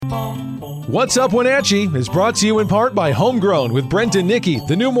What's Up Wenatchee is brought to you in part by Homegrown with Brent and Nikki,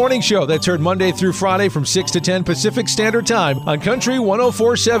 the new morning show that's heard Monday through Friday from 6 to 10 Pacific Standard Time on Country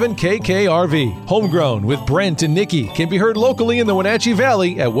 104.7 KKRV. Homegrown with Brent and Nikki can be heard locally in the Wenatchee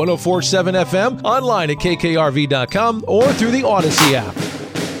Valley at 104.7 FM, online at kkrv.com, or through the Odyssey app.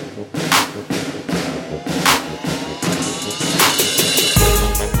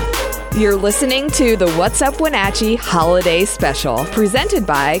 You're listening to the What's Up Wenatchee Holiday Special, presented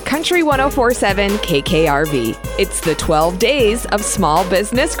by Country 104.7 KKRV. It's the 12 days of Small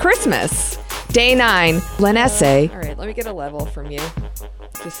Business Christmas. Day 9, LanAcie. All right, let me get a level from you.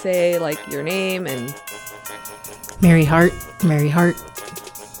 Just say, like, your name and... Mary Hart. Mary Hart.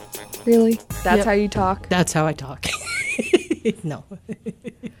 Really? That's how you talk? That's how I talk. No.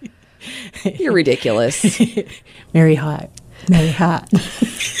 You're ridiculous. Mary Hart. Mary Hart.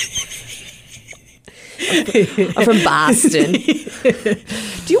 I'm from Boston.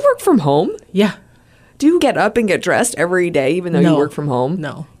 Do you work from home? Yeah. Do you get up and get dressed every day even though you work from home?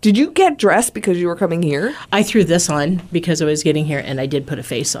 No. Did you get dressed because you were coming here? I threw this on because I was getting here, and I did put a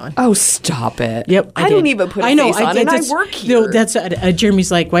face on. Oh, stop it. Yep, I don't even put a face on, and I work here. No, that's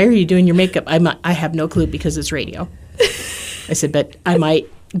Jeremy's like, why are you doing your makeup? I have no clue because it's radio. I said, but I might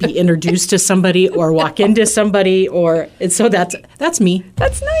be introduced to somebody or walk into somebody, and so that's me.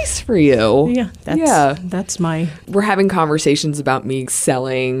 That's nice for you. Yeah, that's my... We're having conversations about me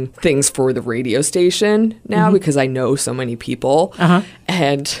selling things for the radio station now because I know so many people.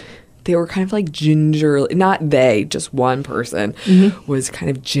 And they were kind of like gingerly, not they, just one person was kind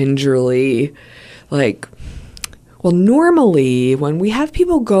of gingerly like, well, normally when we have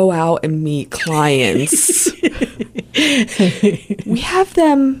people go out and meet clients, we have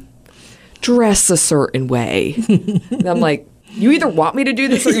them dress a certain way. And I'm like, you either want me to do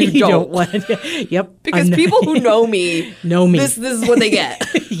this or you don't. Want it. Yep. Because people who know me, This is what they get.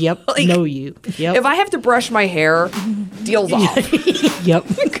 Yep. Like, know you. Yep. If I have to brush my hair, deal's off. Yep.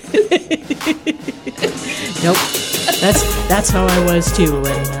 Nope. That's how I was too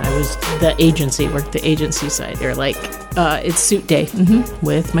when I was worked the agency side. They're like, it's suit day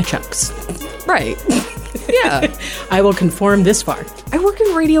with my chucks. Right. Yeah. I will conform this far. I work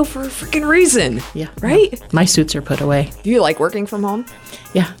in radio for a freaking reason. Yeah. Right? No, my suits are put away. Do you like working from home?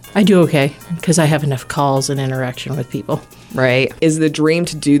 Yeah, I do okay because I have enough calls and interaction with people. Right. Is the dream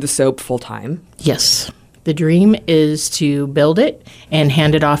to do the soap full time? Yes. The dream is to build it and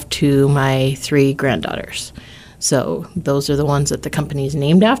hand it off to my 3 granddaughters. So those are the ones that the company is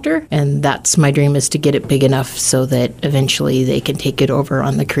named after. And that's my dream, is to get it big enough so that eventually they can take it over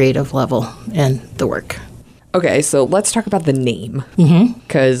on the creative level and the work. Okay, so let's talk about the name.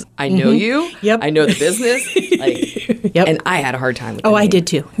 Because I know you. Yep. I know the business. Yep. And I had a hard time with the name. I did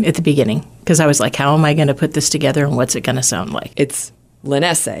too at the beginning. Because I was like, how am I going to put this together and what's it going to sound like? It's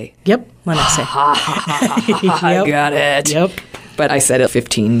LanAcie. Yep, LanAcie. I got it. Yep. But I said it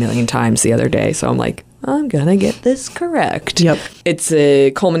 15 million times the other day, so I'm like, I'm going to get this correct. Yep. It's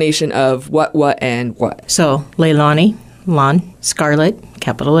a culmination of what, and what. So, LanAcie, Lan, Scarlett,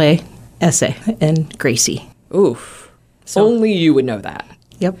 capital A, Essay, and Gracie. Oof. So, only you would know that.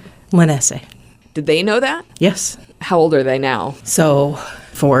 Yep. LanAcie. Did they know that? Yes. How old are they now? So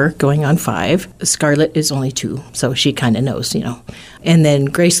 4 going on 5. Scarlett is only 2, so she kind of knows, And then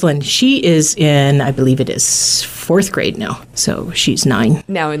Gracelyn, she is in, I believe it is 4th grade now, so she's 9.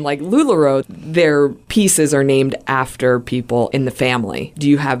 Now in like LuLaRoe, their pieces are named after people in the family. Do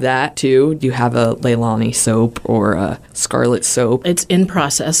you have that too? Do you have a LanAcie soap or a Scarlett soap? It's in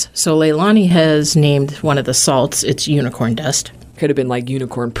process. So LanAcie has named one of the salts, it's unicorn dust. Could have been like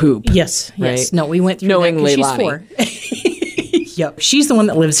unicorn poop. Yes, right? Yes. No, we went through knowing that 'cause LanAcie. She's 4. Yep. She's the one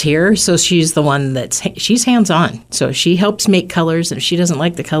that lives here, so she's the one she's hands-on. So she helps make colors, and if she doesn't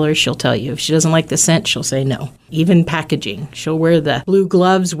like the colors, she'll tell you. If she doesn't like the scent, she'll say no. Even packaging. She'll wear the blue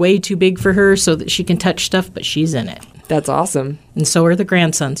gloves way too big for her so that she can touch stuff, but she's in it. That's awesome. And so are the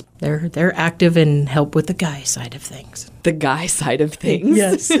grandsons. They're active and help with the guy side of things. The guy side of things?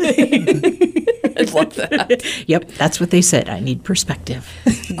 Yes. I love that. Yep, that's what they said. I need perspective.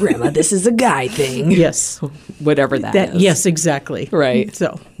 Grandma, this is a guy thing. Yes. Whatever that is. Yes, exactly. Right.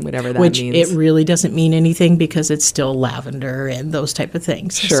 So whatever that which means. It really doesn't mean anything because it's still lavender and those type of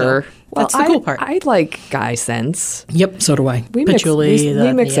things. Sure. So that's the cool part. I like guy scents. Yep, so do I. We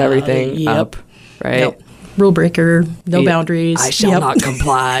Patchouli. mix everything up, right? Yep. rule breaker, no boundaries. I shall not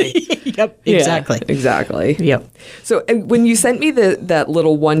comply. Yep, exactly. Yeah, exactly. Yep. So when you sent me that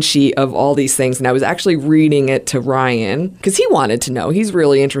little one sheet of all these things, and I was actually reading it to Ryan because he wanted to know. He's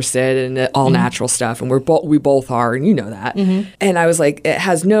really interested in all natural stuff, and we both are, and you know that. And I was like, it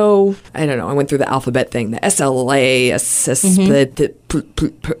has no, I don't know. I went through the alphabet thing, the SLA,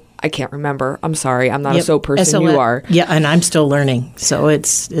 I can't remember. I'm sorry. I'm not a soap person. You are. Yeah, and I'm still learning. So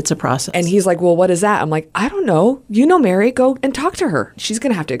it's a process. And he's like, well, what is that? I'm like, I don't know. You know Mary. Go and talk to her. She's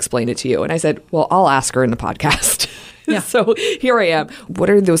going to have to explain it to you. And I said, well, I'll ask her in the podcast. Yeah. So here I am. What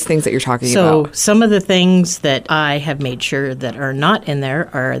are those things that you're talking about? So some of the things that I have made sure that are not in there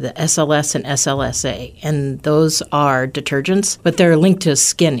are the SLS and SLSA. And those are detergents, but they're linked to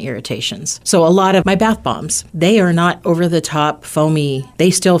skin irritations. So a lot of my bath bombs, they are not over-the-top foamy.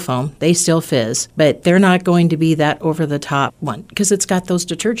 They still foam. They still fizz. But they're not going to be that over-the-top one because it's got those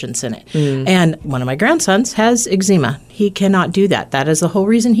detergents in it. And one of my grandsons has eczema. He cannot do that. That is the whole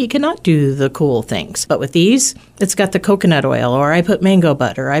reason he cannot do the cool things. But with these, it's got the coconut oil, or I put mango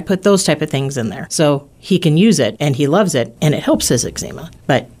butter, I put those type of things in there. So he can use it, and he loves it, and it helps his eczema.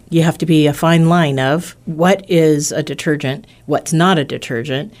 But you have to be a fine line of what is a detergent, what's not a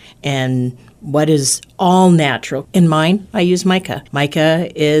detergent, and what is all natural. In mine, I use mica.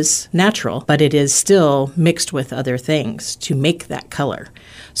 Mica is natural, but it is still mixed with other things to make that color.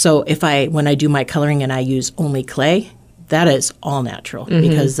 So when I do my coloring and I use only clay, that is all natural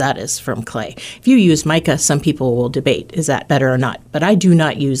because that is from clay. If you use mica, some people will debate, is that better or not? But I do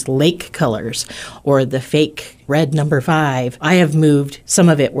not use lake colors or the fake red number 5. I have moved some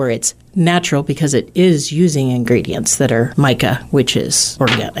of it where it's natural because it is using ingredients that are mica, which is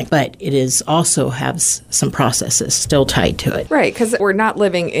organic, but it is also has some processes still tied to it. Right, because we're not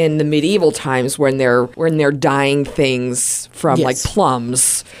living in the medieval times when they're dyeing things from like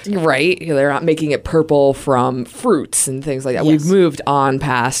plums, right? They're not making it purple from fruits and things like that. We've moved on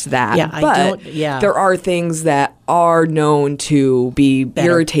past that. Yeah, but there are things that are known to be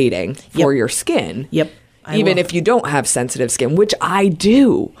irritating for your skin. Yep. Even if you don't have sensitive skin, which I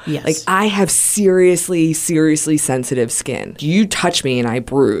do. Yes. Like, I have seriously, seriously sensitive skin. You touch me and I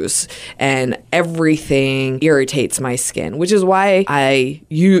bruise, and everything irritates my skin, which is why I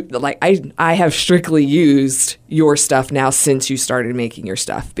have strictly used your stuff now since you started making your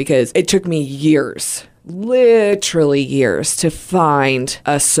stuff, because it took me years, literally years, to find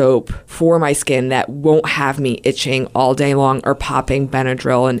a soap for my skin that won't have me itching all day long or popping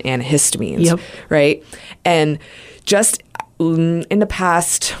Benadryl and antihistamines, right? And just in the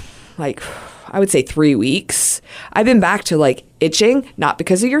past, I would say 3 weeks, I've been back to itching, not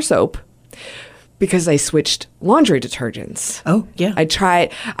because of your soap, because I switched laundry detergents. Oh, yeah.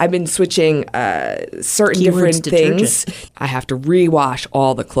 I've been switching certain different things. I have to rewash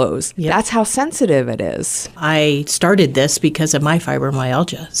all the clothes. Yep. That's how sensitive it is. I started this because of my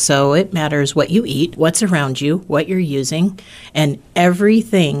fibromyalgia. So it matters what you eat, what's around you, what you're using, and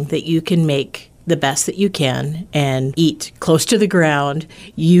everything that you can make the best that you can and eat close to the ground,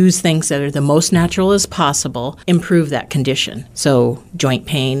 use things that are the most natural as possible, improve that condition. So joint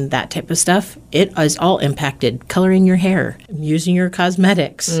pain, that type of stuff, it is all impacted. Coloring your hair, using your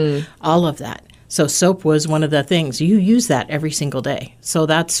cosmetics, all of that. So soap was one of the things. You use that every single day. So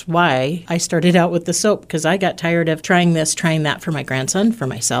that's why I started out with the soap, because I got tired of trying this, trying that for my grandson, for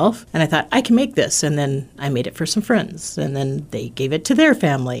myself. And I thought, I can make this. And then I made it for some friends. And then they gave it to their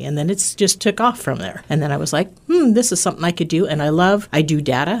family. And then it's just took off from there. And then I was like, this is something I could do. And I do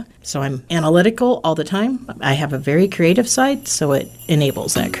data. So I'm analytical all the time. I have a very creative side, so it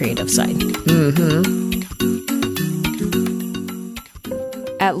enables that creative side.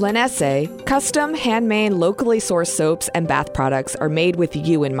 At LanAcie, custom, handmade, locally sourced soaps and bath products are made with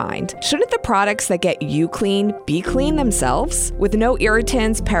you in mind. Shouldn't the products that get you clean be clean themselves? With no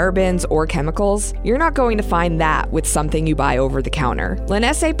irritants, parabens, or chemicals, you're not going to find that with something you buy over the counter.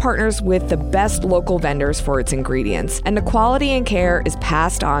 LanAcie partners with the best local vendors for its ingredients, and the quality and care is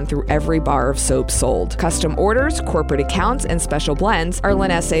passed on through every bar of soap sold. Custom orders, corporate accounts, and special blends are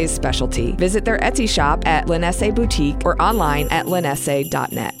LanAcie's specialty. Visit their Etsy shop at LanAcie Boutique or online at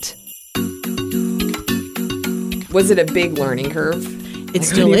lanacie.net. Was it a big learning curve? It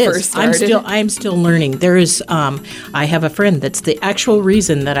still is. I'm still learning. There is. I have a friend that's the actual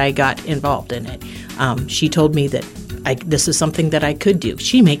reason that I got involved in it. She told me that this is something that I could do.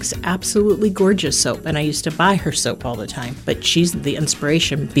 She makes absolutely gorgeous soap, and I used to buy her soap all the time. But she's the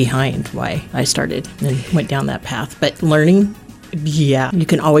inspiration behind why I started and went down that path. But learning. Yeah, you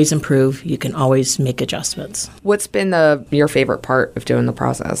can always improve. You can always make adjustments. What's been your favorite part of doing the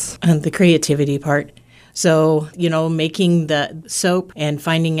process? And the creativity part. So, making the soap and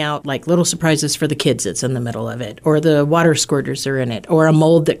finding out like little surprises for the kids that's in the middle of it, or the water squirters are in it, or a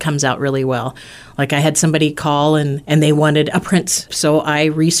mold that comes out really well. Like I had somebody call and they wanted a Prince. So I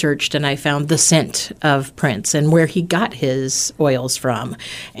researched and I found the scent of Prince and where he got his oils from.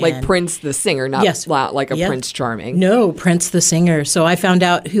 Like Prince the singer, not like a Prince Charming. No, Prince the singer. So I found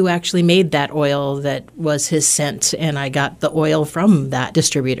out who actually made that oil that was his scent, and I got the oil from that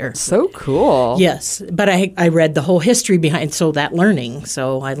distributor. So cool. Yes. But I read the whole history behind that learning.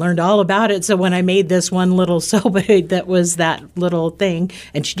 So I learned all about it. So when I made this one little soap that was that little thing,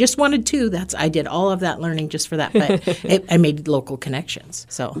 and she just wanted two, I did all of that learning just for that. But I made local connections.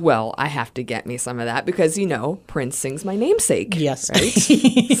 So well, I have to get me some of that because Prince sings my namesake. Yes. Right?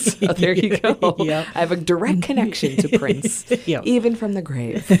 So there you go. Yep. I have a direct connection to Prince, even from the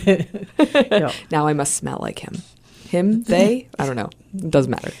grave. Yep. Now I must smell like him. Him, they, I don't know. It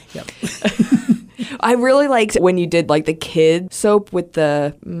doesn't matter. Yep. I really liked when you did like the kid soap with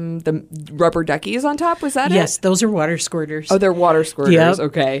the rubber duckies on top. Was that it? Yes, those are water squirters. Oh, they're water squirters. Yep.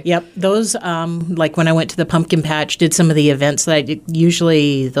 Okay. Yep. Those, like when I went to the pumpkin patch, did some of the events that I did,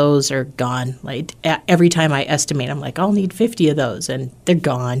 usually those are gone. Like every time I estimate, I'm like, I'll need 50 of those, and they're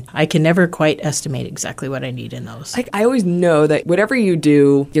gone. I can never quite estimate exactly what I need in those. Like I always know that whatever you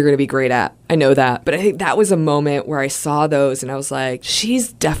do, you're going to be great at. I know that. But I think that was a moment where I saw those and I was like,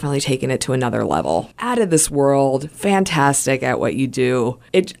 she's definitely taken it to another level. Out of this world, fantastic at what you do.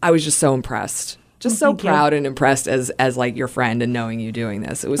 I was just so impressed. Just so proud and impressed as like your friend and knowing you doing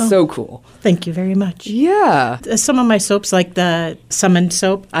this. It was so cool. Thank you very much. Yeah. Some of my soaps, like the Summoned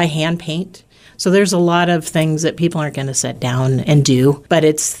soap, I hand paint. So there's a lot of things that people aren't going to sit down and do, but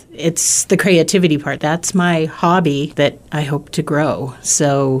it's the creativity part. That's my hobby that I hope to grow.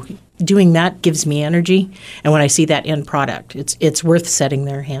 So doing that gives me energy, and when I see that end product, it's worth setting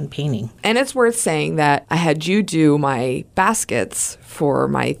there hand painting. And it's worth saying that I had you do my baskets for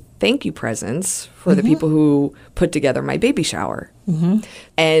my thank you presents for the people who put together my baby shower. Mm-hmm.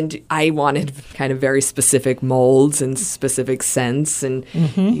 And I wanted kind of very specific molds and specific scents, and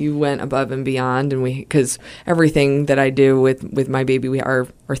you went above and beyond. And because everything that I do with my baby, our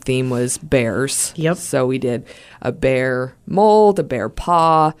theme was bears. Yep. So we did a bear mold, a bear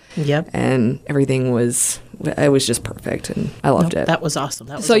paw. Yep. And everything was just perfect, and I loved it. That was awesome.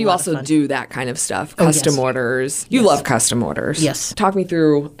 That was so you also do that kind of stuff, custom orders. You love custom orders. Yes. Talk me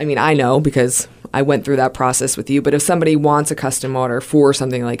through, I know because I went through that process with you, but if somebody wants a custom order for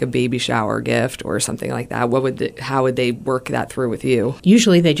something like a baby shower gift or something like that, how would they work that through with you?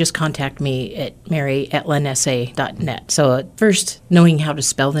 Usually they just contact me at mary@LanAcie.net. So at first, knowing how to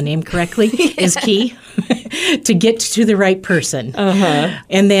spell the name correctly is key to get to the right person.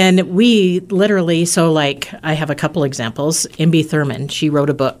 And then we literally, I have a couple examples. M.B. Thurman, she wrote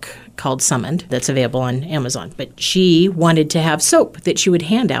a book called Summoned that's available on Amazon. But she wanted to have soap that she would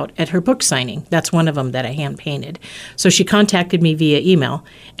hand out at her book signing. That's one of them that I hand painted. So she contacted me via email,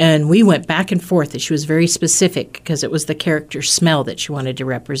 and we went back and forth. She was very specific because it was the character smell that she wanted to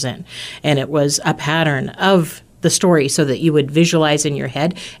represent. And it was a pattern of the story so that you would visualize in your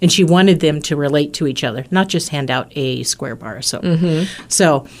head, and she wanted them to relate to each other, not just hand out a square bar of soap.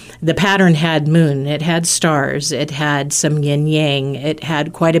 So the pattern had moon, it had stars, it had some yin yang, it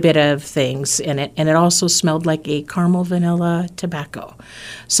had quite a bit of things in it, and it also smelled like a caramel vanilla tobacco.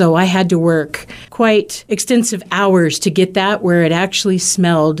 So I had to work quite extensive hours to get that where it actually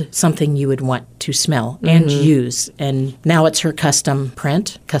smelled something you would want to smell and use. And now it's her custom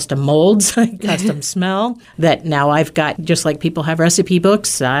print, custom molds, custom smell that now I've got, just like people have recipe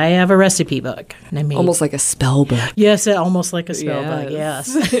books, I have a recipe book. And almost like a spell book. Yes, almost like a spell book,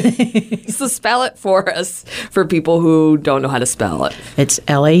 yes. So spell it for us, for people who don't know how to spell it. It's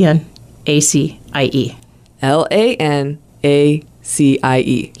LanAcie.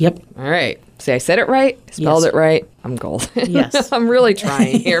 LanAcie. Yep. All right. See, I said it right, spelled it right. I'm gold. Yes. I'm really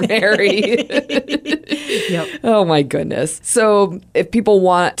trying here, Mary. Yep. Oh, my goodness. So if people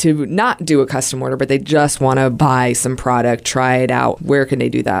want to not do a custom order, but they just want to buy some product, try it out, where can they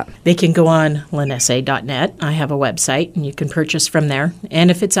do that? They can go on LanAcie.net. I have a website, and you can purchase from there. And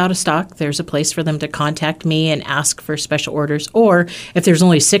if it's out of stock, there's a place for them to contact me and ask for special orders. Or if there's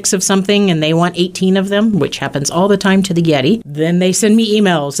only 6 of something and they want 18 of them, which happens all the time to the Yeti, then they send me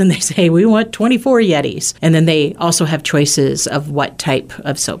emails and they say, we want 24 Yetis. And then they also have choices of what type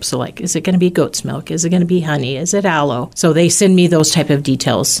of soap. So like, is it going to be goat's milk? Is it going to be honey? Is it aloe? So they send me those type of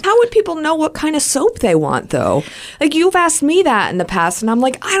details. How would people know what kind of soap they want, though? Like, you've asked me that in the past, and I'm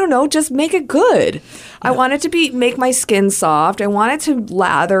like, I don't know, just make it good. I want it to make my skin soft. I want it to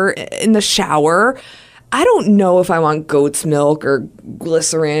lather in the shower. I don't know if I want goat's milk or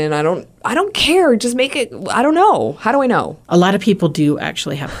glycerin. I don't care. Just make it. I don't know. How do I know? A lot of people do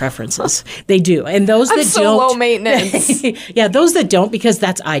actually have preferences. They do. And those that so don't. low maintenance. Yeah, those that don't, because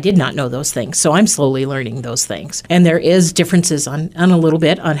I did not know those things. So I'm slowly learning those things. And there is differences on a little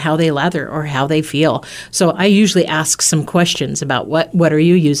bit on how they lather or how they feel. So I usually ask some questions about what are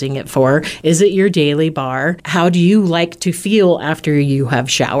you using it for? Is it your daily bar? How do you like to feel after you have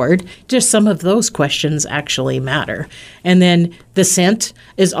showered? Just some of those questions actually matter. And then the scent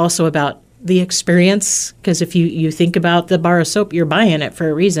is also about the experience, because if you think about the bar of soap, you're buying it for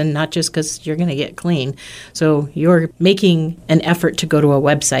a reason, not just because you're going to get clean. So you're making an effort to go to a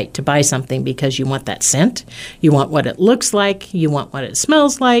website to buy something because you want that scent, you want what it looks like, you want what it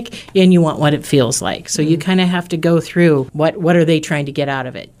smells like, and you want what it feels like. So you kind of have to go through what are they trying to get out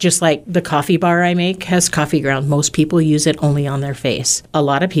of it. Just like the coffee bar I make has coffee ground. Most people use it only on their face. A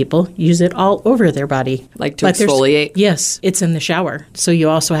lot of people use it all over their body. Like to exfoliate? Yes, it's in the shower. So you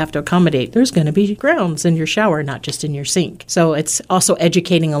also have to accommodate. There's going to be grounds in your shower, not just in your sink. So it's also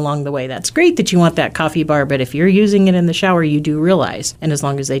educating along the way. That's great that you want that coffee bar, but if you're using it in the shower, you do realize. And as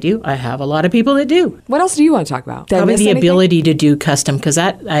long as they do, I have a lot of people that do. What else do you want to talk about? Probably the ability to do custom, because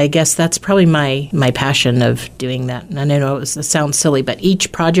I guess that's probably my passion of doing that. And I know it sounds silly, but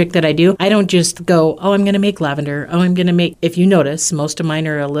each project that I do, I don't just go, oh, I'm going to make lavender. Oh, I'm going to make, if you notice, most of mine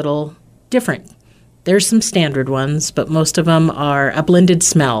are a little different. There's some standard ones, but most of them are a blended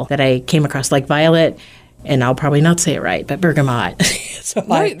smell that I came across, like violet, and I'll probably not say it right, but bergamot.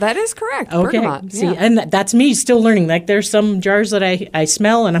 Right, that is correct. Okay. Bergamot. See, yeah. and that's me still learning. Like there's some jars that I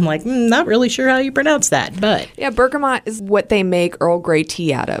smell, and I'm like, not really sure how you pronounce that, but yeah, bergamot is what they make Earl Grey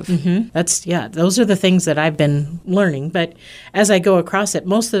tea out of. Mm-hmm. Those are the things that I've been learning. But as I go across it,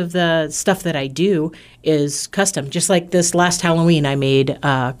 most of the stuff that I do is custom. Just like this last Halloween, I made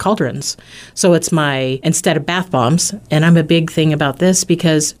cauldrons. So it's instead of bath bombs, and I'm a big thing about this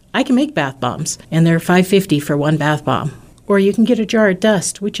because I can make bath bombs, and they're $5.50 for one bath bomb. Or you can get a jar of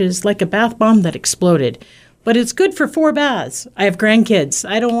dust, which is like a bath bomb that exploded. But it's good for 4 baths. I have grandkids.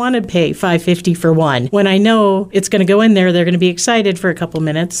 I don't want to pay $5.50 for one. When I know it's going to go in there, they're going to be excited for a couple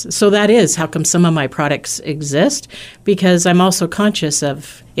minutes. So that is how come some of my products exist, because I'm also conscious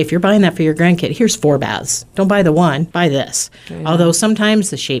of, if you're buying that for your grandkid, here's 4 baths. Don't buy the one, buy this. Yeah. Although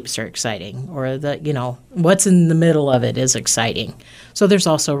sometimes the shapes are exciting, or what's in the middle of it is exciting. So there's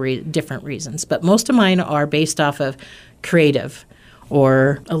also different reasons. But most of mine are based off of creative,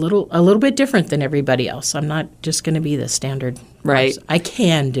 or a little bit different than everybody else. I'm not just going to be the standard. Right. I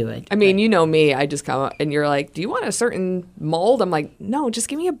can do it. I mean, you know me. I just come up and you're like, do you want a certain mold? I'm like, no, just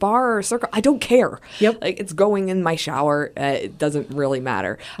give me a bar or a circle. I don't care. Yep. Like, it's going in my shower. It doesn't really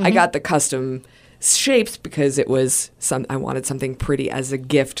matter. I got the custom shapes because I wanted something pretty as a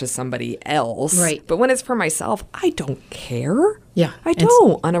gift to somebody else. Right. But when it's for myself, I don't care. Yeah. I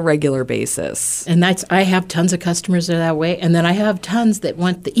don't on a regular basis. And I have tons of customers that are that way. And then I have tons that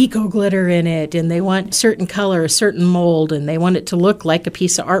want the eco glitter in it, and they want certain color, a certain mold, and they want it to look like a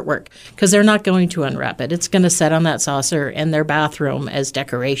piece of artwork, because they're not going to unwrap it. It's going to set on that saucer in their bathroom as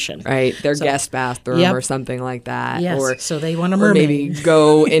decoration. Their guest bathroom or something like that. Yes. Or, so they want a mermaid. Or maybe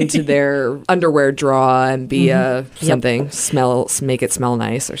go into their underwear drawer and be something, make it smell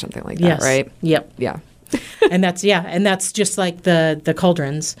nice or something like that, right? Yep. Yeah. and that's just like the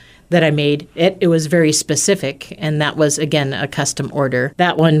cauldrons that I made. It was very specific, and that was, again, a custom order.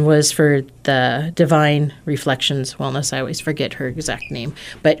 That one was for the Divine Reflections Wellness. I always forget her exact name.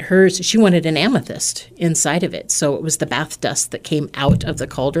 But hers, she wanted an amethyst inside of it. So it was the bath dust that came out of the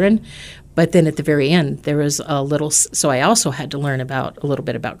cauldron. But then at the very end, there was a little, so I also had to learn a little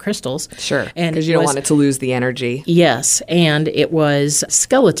bit about crystals. Sure, because you don't want it to lose the energy. Yes, and it was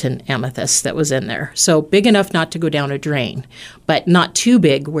skeleton amethyst that was in there. So big enough not to go down a drain, but not too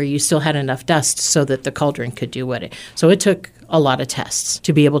big where you still had enough dust so that the cauldron could do so it took a lot of tests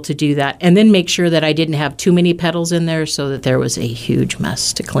to be able to do that, and then make sure that I didn't have too many petals in there so that there was a huge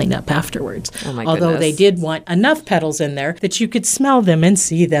mess to clean up afterwards. Oh my Although goodness. they did want enough petals in there that you could smell them and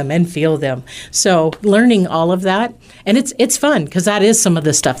see them and feel them. So learning all of that, and it's fun, because that is some of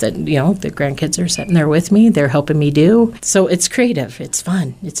the stuff that, the grandkids are sitting there with me. They're helping me do. So it's creative. It's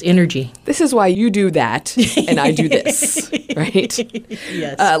fun. It's energy. This is why you do that and I do this, right?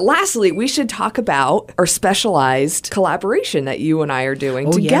 Yes. Lastly, we should talk about our specialized collaboration that you and I are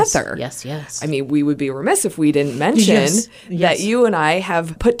doing together. Yes. I mean, we would be remiss if we didn't mention that you and I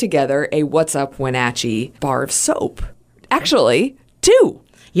have put together a What's Up LanAcie bar of soap. Actually, 2.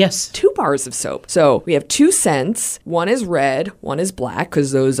 Yes. 2 bars of soap. So we have 2 scents. One is red, one is black,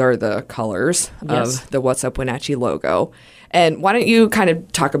 because those are the colors of the What's Up LanAcie logo. And why don't you kind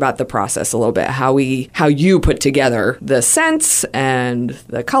of talk about the process a little bit, how you put together the scents and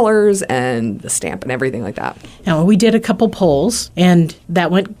the colors and the stamp and everything like that. Now, we did a couple polls, and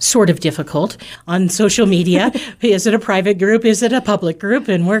that went sort of difficult on social media. Is it a private group? Is it a public group?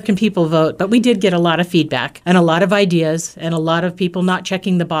 And where can people vote? But we did get a lot of feedback and a lot of ideas and a lot of people not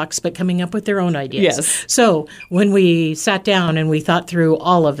checking the box but coming up with their own ideas. Yes. So when we sat down and we thought through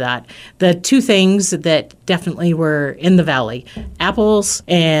all of that, the two things that definitely were in the valley, apples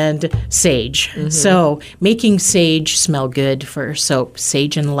and sage. Mm-hmm. So making sage smell good for soap,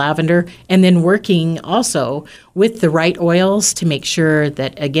 sage and lavender, and then working also with the right oils to make sure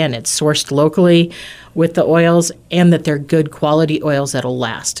that, again, it's sourced locally with the oils and that they're good quality oils that'll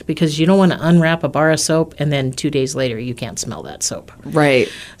last, because you don't want to unwrap a bar of soap and then 2 days later you can't smell that soap. Right.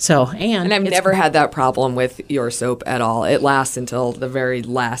 So, and I've never had that problem with your soap at all. It lasts until the very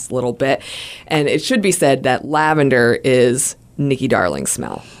last little bit. And it should be said that lavender is Nikki Darling's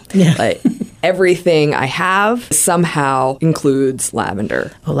smell. Yeah. Like, everything I have somehow includes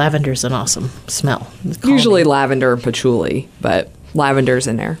lavender. Well, lavender's an awesome smell. Usually lavender and patchouli, but lavender's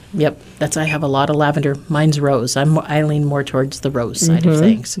in there. Yep, I have a lot of lavender. Mine's rose. I lean more towards the rose side of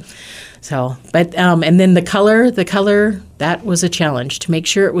things. So, but and then the color, that was a challenge to make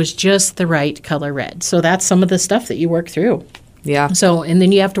sure it was just the right color red. So that's some of the stuff that you work through. Yeah. So, and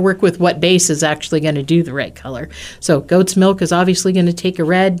then you have to work with what base is actually going to do the right color. So goat's milk is obviously going to take a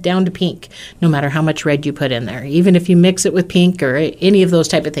red down to pink, no matter how much red you put in there. Even if you mix it with pink or any of those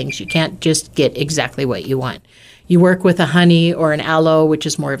type of things, you can't just get exactly what you want. You work with a honey or an aloe, which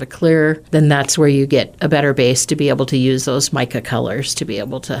is more of a clear, then that's where you get a better base to be able to use those mica colors to be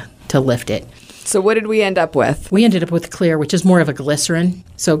able to lift it. So what did we end up with? We ended up with clear, which is more of a glycerin,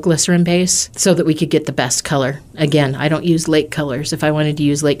 so glycerin base, so that we could get the best color. Again, I don't use lake colors. If I wanted to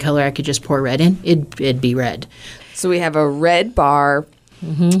use lake color, I could just pour red in. It'd be red. So we have a red bar.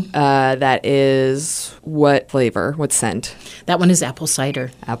 That is what flavor? What scent? That one is apple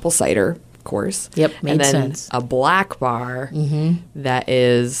cider. Apple cider. Of course. Yep, made and then sense. A black bar that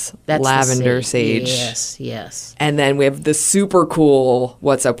is lavender sage. Yes. And then we have the super cool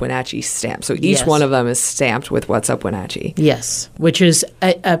What's Up Wenatchee stamp. So each one of them is stamped with What's Up Wenatchee. Yes, which is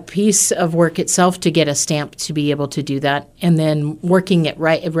a piece of work itself to get a stamp to be able to do that. And then working it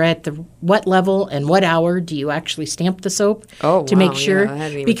right at the what level and what hour do you actually stamp the soap to make sure. Yeah, I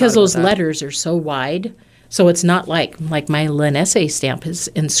hadn't even because thought about those that. letters are so wide. So it's not like my LanAcie stamp is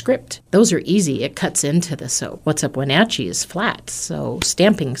in script. Those are easy. It cuts into the soap. What's Up Wenatchee is flat, so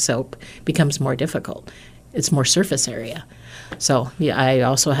stamping soap becomes more difficult. It's more surface area. So yeah, I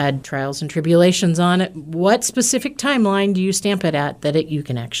also had trials and tribulations on it. What specific timeline do you stamp it at that you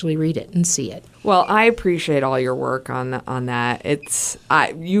can actually read it and see it? Well, I appreciate all your work on that.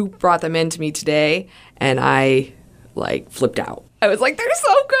 You brought them in to me today, and I flipped out. I was like, they're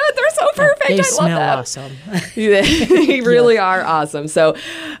so good. They're so perfect. They I love smell them. awesome. They really are awesome. So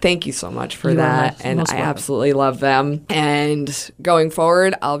thank you so much for that. And I welcome. absolutely love them. And going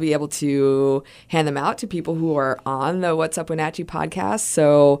forward, I'll be able to hand them out to people who are on the What's Up Wenatchee podcast.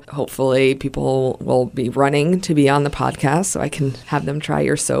 So hopefully people will be running to be on the podcast so I can have them try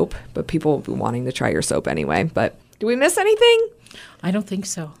your soap. But people will be wanting to try your soap anyway. But do we miss anything? I don't think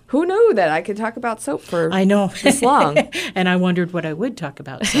so. Who knew that I could talk about soap for I know. this long? And I wondered what I would talk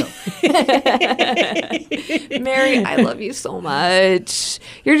about. So, Mary, I love you so much.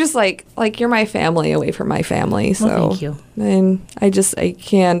 You're just like you're my family away from my family. So well, thank you. And I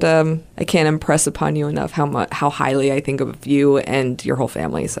can't impress upon you enough how highly I think of you and your whole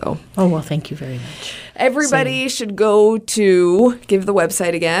family. So well, thank you very much. Everybody should go to, give the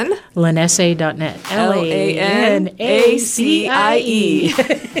website again. LanAcie.net. LanAcie.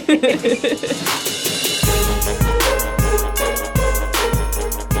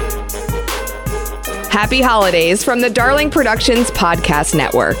 Happy holidays from the Darling Productions Podcast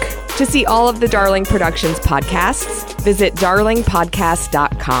Network. To see all of the Darling Productions podcasts, visit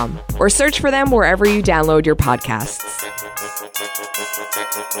darlingpodcast.com or search for them wherever you download your podcasts.